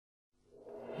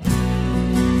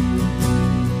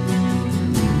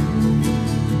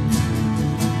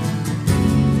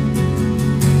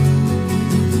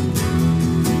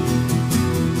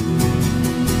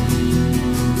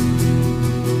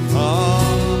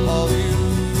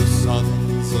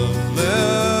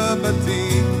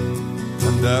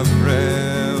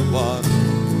everyone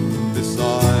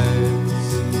besides.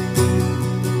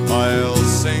 I'll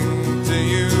sing to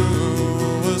you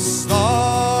a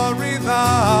story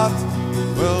that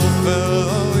will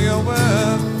fill you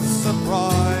with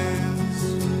surprise,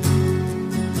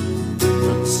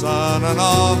 concerning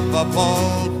of a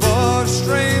bold bush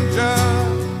ranger.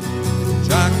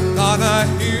 Jack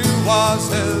Donahue was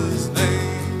his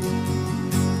name,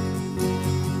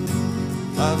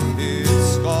 and he'd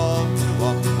scorned to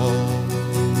humble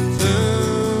to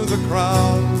the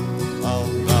crown,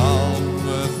 bound down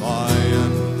with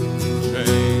iron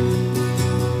chain.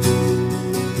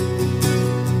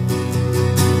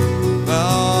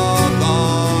 Now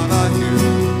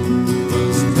Donahue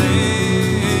was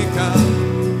taken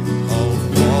all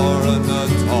for a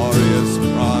notorious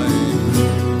crime,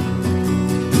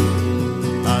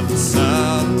 and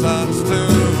sentenced to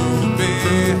be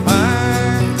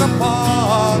hanged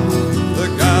upon the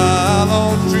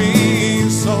gallows tree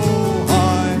so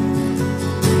high.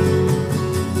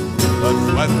 But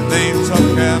when they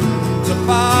took him to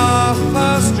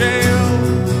Bathurst jail,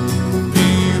 he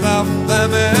left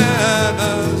them in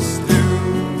a stew.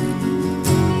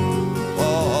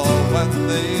 For when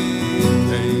they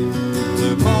came to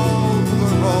mow the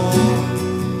road,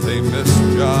 they missed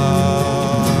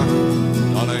Jack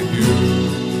Donahue.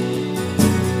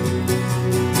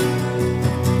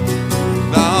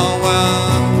 Now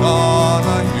when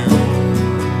Donahue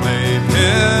made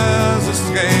his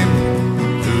escape,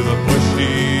 to the bush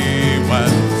he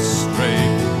went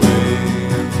straightway.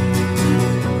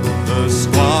 The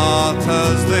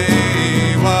squatters,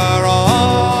 they were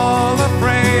all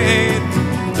afraid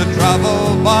to travel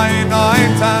by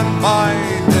night and by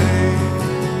day,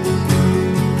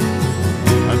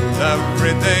 and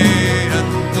every day in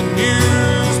the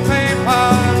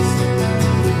newspapers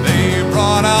they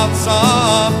brought out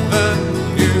something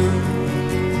new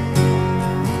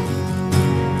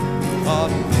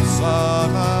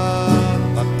concerning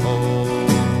that old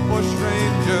bush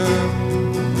ranger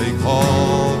they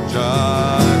called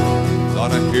Jack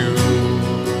Donahue.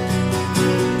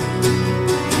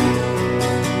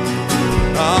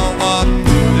 Now one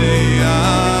day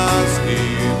as he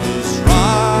was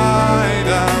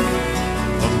riding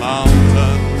the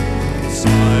mountain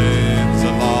sides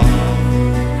along,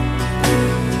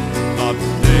 not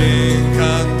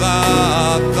thinking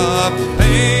that the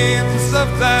pains of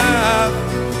death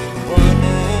would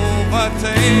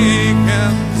overtake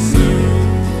him soon,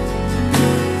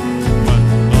 when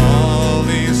all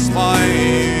he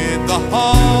spied the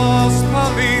horse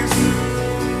police,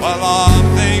 while on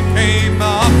they came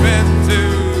up into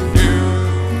view,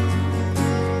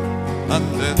 and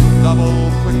in double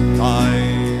quick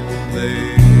time they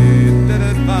did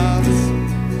advance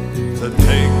to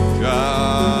take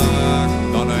Jack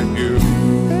Donahue.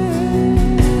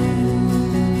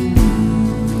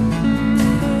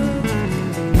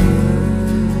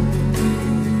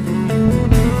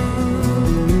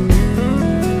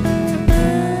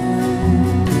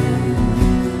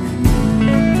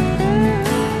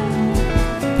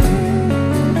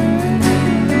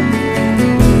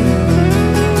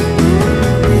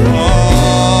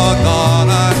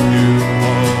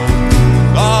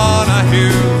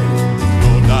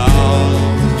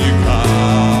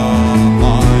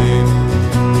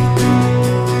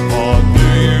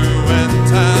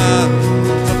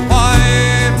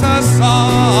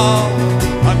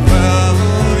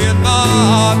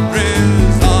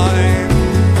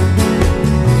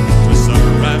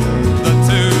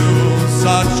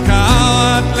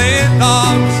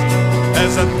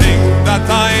 Is a thing that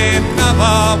I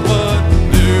never would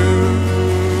do.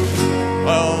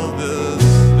 Well, this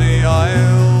day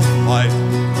I'll fight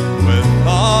with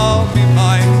all me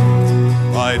might,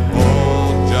 fight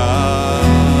old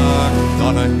Jack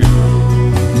Donahue.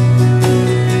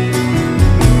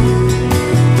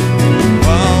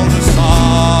 Well, the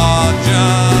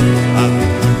sergeant and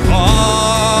the corporal,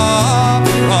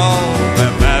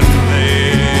 their men they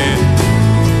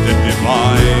did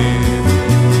divide.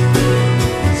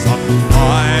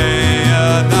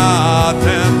 Fired at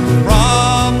him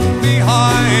from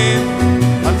behind,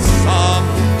 and some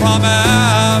from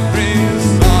every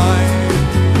side.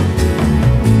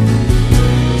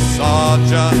 The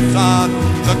sergeant and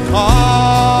the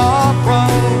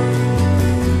corporal,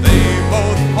 they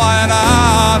both fired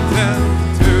at him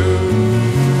too,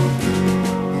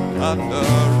 and a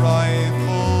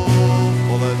rifle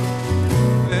bullet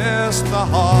pierced the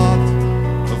heart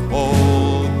of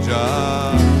old Jack